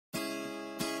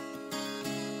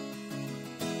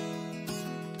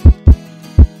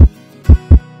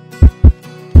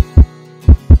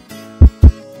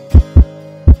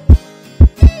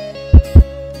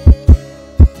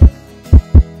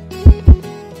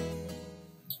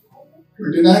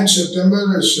29th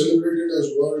September is celebrated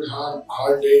as World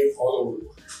Heart Day all over the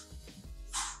world.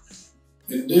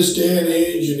 In this day and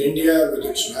age in India, with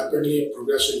its rapidly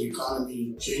progressing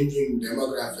economy, changing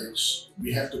demographics,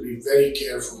 we have to be very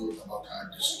careful about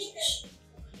heart diseases.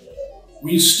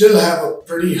 We still have a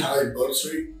pretty high birth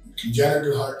rate.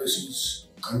 Congenital heart disease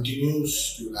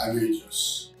continues to ravage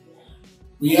us.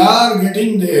 We are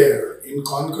getting there in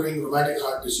conquering rheumatic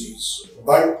heart disease,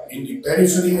 but in the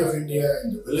periphery of India,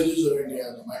 in the villages of India,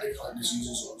 rheumatic heart disease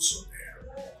is also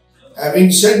there.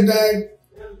 Having said that,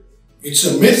 it's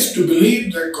a myth to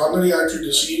believe that coronary artery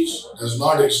disease does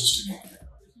not exist in India.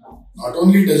 Not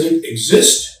only does it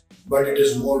exist, but it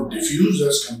is more diffuse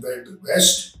as compared to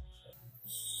West.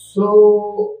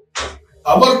 So,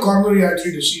 our coronary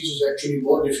artery disease is actually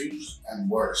more diffuse and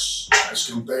worse as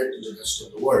compared to the rest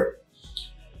of the world.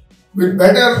 With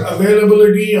better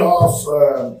availability of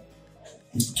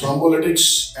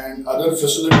thrombolytics and other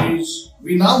facilities,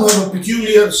 we now have a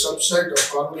peculiar subset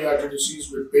of coronary artery disease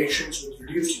with patients with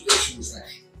reduced ejection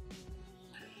fraction.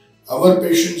 Our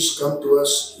patients come to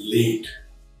us late,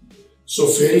 so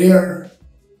failure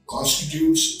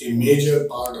constitutes a major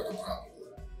part of the problem.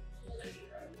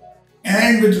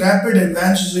 And with rapid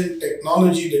advances in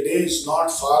technology, the day is not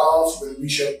far off when we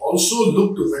shall also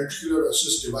look to ventricular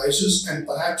assist devices and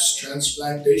perhaps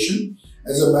transplantation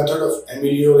as a method of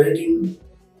ameliorating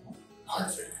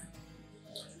heart failure.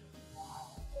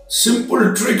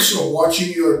 Simple tricks of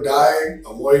watching your diet,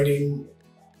 avoiding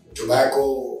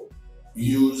tobacco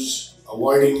use,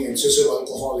 avoiding excessive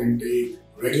alcohol intake,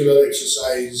 regular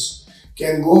exercise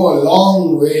can go a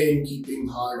long way in keeping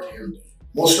heart healthy.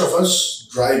 Most of us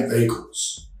drive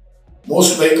vehicles.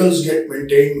 Most vehicles get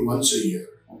maintained once a year.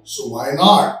 So why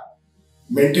not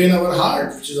maintain our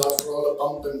heart, which is after all a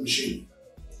pump and machine?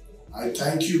 I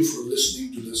thank you for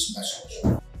listening to this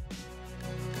message.